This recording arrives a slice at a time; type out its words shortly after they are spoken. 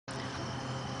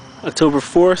October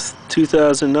 4th,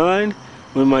 2009.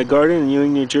 I'm in my garden in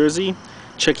Ewing, New Jersey,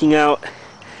 checking out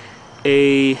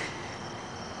a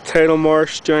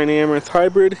Tidalmarsh Giant Amaranth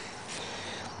Hybrid.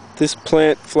 This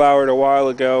plant flowered a while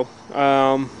ago.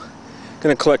 I'm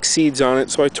going to collect seeds on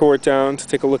it, so I tore it down to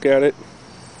take a look at it.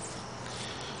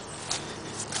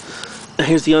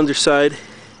 Here's the underside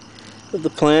of the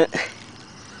plant,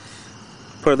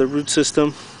 part of the root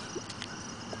system.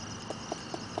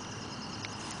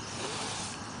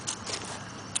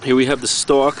 Here we have the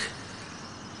stalk.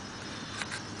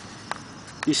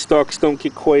 These stalks don't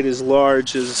get quite as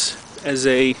large as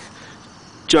a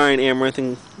giant amaranth,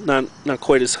 and not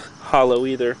quite as hollow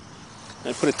either.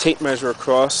 I put a tape measure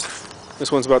across.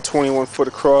 This one's about 21 foot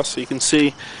across, so you can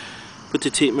see. Put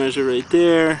the tape measure right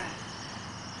there.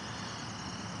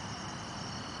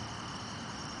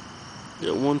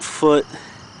 Got 1 foot,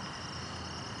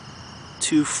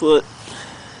 2 foot,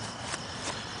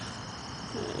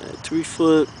 3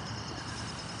 foot,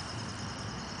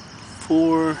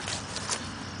 4,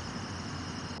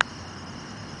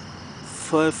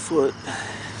 5 foot,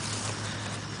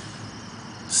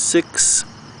 6,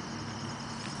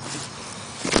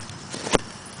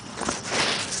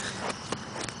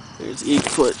 there's 8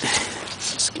 foot.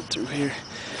 Let's get through here.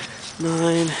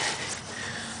 9.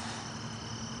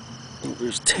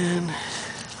 There's 10.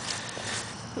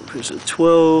 Here's a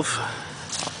 12.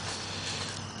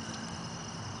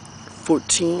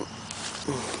 14.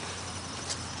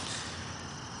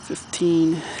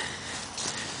 15.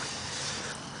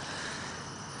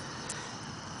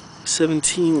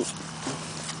 17.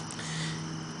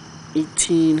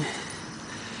 18.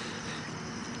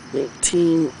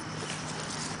 19.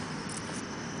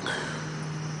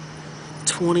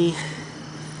 20.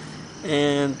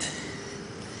 And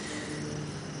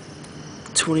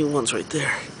 21's right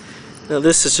there. Now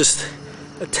this is just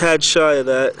a tad shy of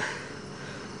that.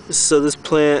 So this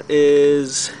plant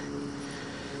is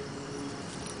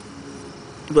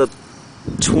about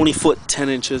 20 foot 10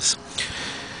 inches.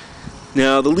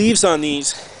 Now the leaves on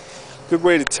these, good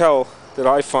way to tell that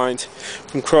I find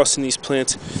from crossing these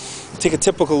plants. Take a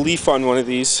typical leaf on one of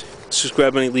these. Let's just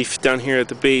grab any leaf down here at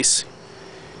the base.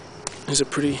 There's a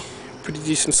pretty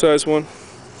decent sized one.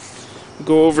 We'll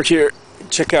go over here and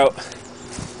check out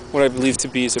what I believe to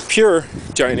be is a pure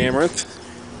giant amaranth.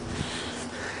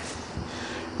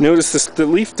 Notice the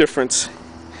leaf difference.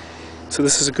 So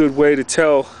this is a good way to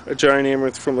tell a giant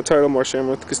amaranth from a Tidalmarsh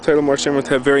amaranth, because Tidalmarsh amaranth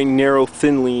have very narrow,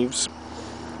 thin leaves.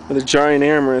 And the giant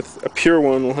amaranth, a pure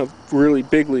one, will have really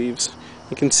big leaves.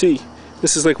 You can see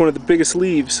this is like one of the biggest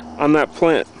leaves on that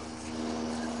plant.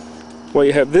 While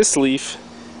you have this leaf,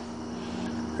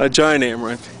 a giant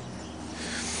amaranth.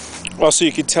 Also,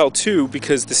 you could tell too,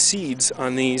 because the seeds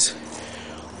on these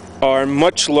are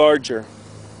much larger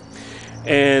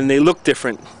and they look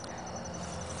different.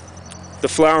 The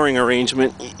flowering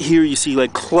arrangement, here you see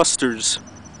like clusters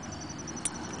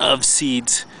of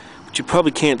seeds, which you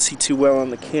probably can't see too well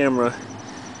on the camera,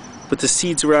 but the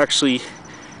seeds are actually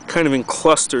kind of in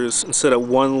clusters instead of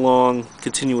one long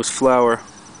continuous flower.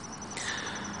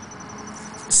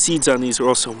 The seeds on these are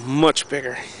also much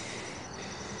bigger.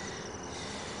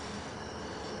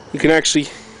 You can actually,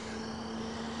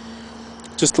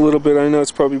 just a little bit, I know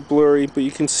it's probably blurry, but you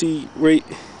can see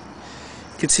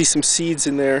some seeds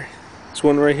in there. There's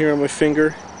one right here on my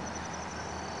finger.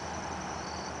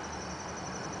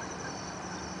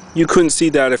 You couldn't see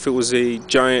that if it was a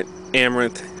giant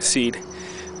amaranth seed.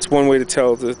 It's one way to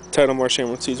tell. The Tidalmarsh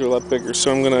amaranth seeds are a lot bigger.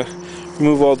 So I'm going to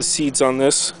remove all the seeds on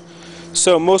this.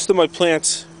 So most of my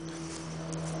plants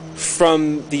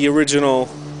from the original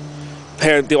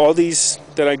pair, all these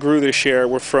that I grew this year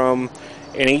were from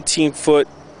an 18 foot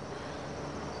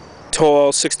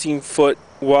tall, 16 foot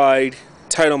wide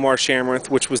Tidalmarsh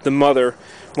amaranth, which was the mother.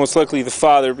 Most likely the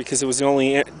father, because it was the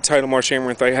only Tidalmarsh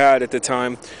amaranth I had at the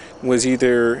time, was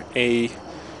either a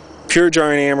pure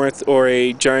giant amaranth or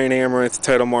a giant amaranth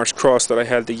Tidalmarsh cross that I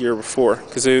had the year before,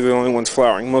 because they were the only ones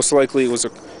flowering. Most likely it was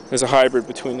a hybrid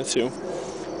between the two.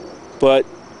 But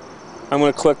I'm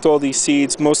going to collect all these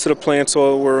seeds. Most of the plants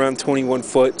all were around 21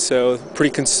 foot, so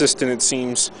pretty consistent, it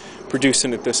seems,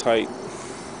 producing at this height.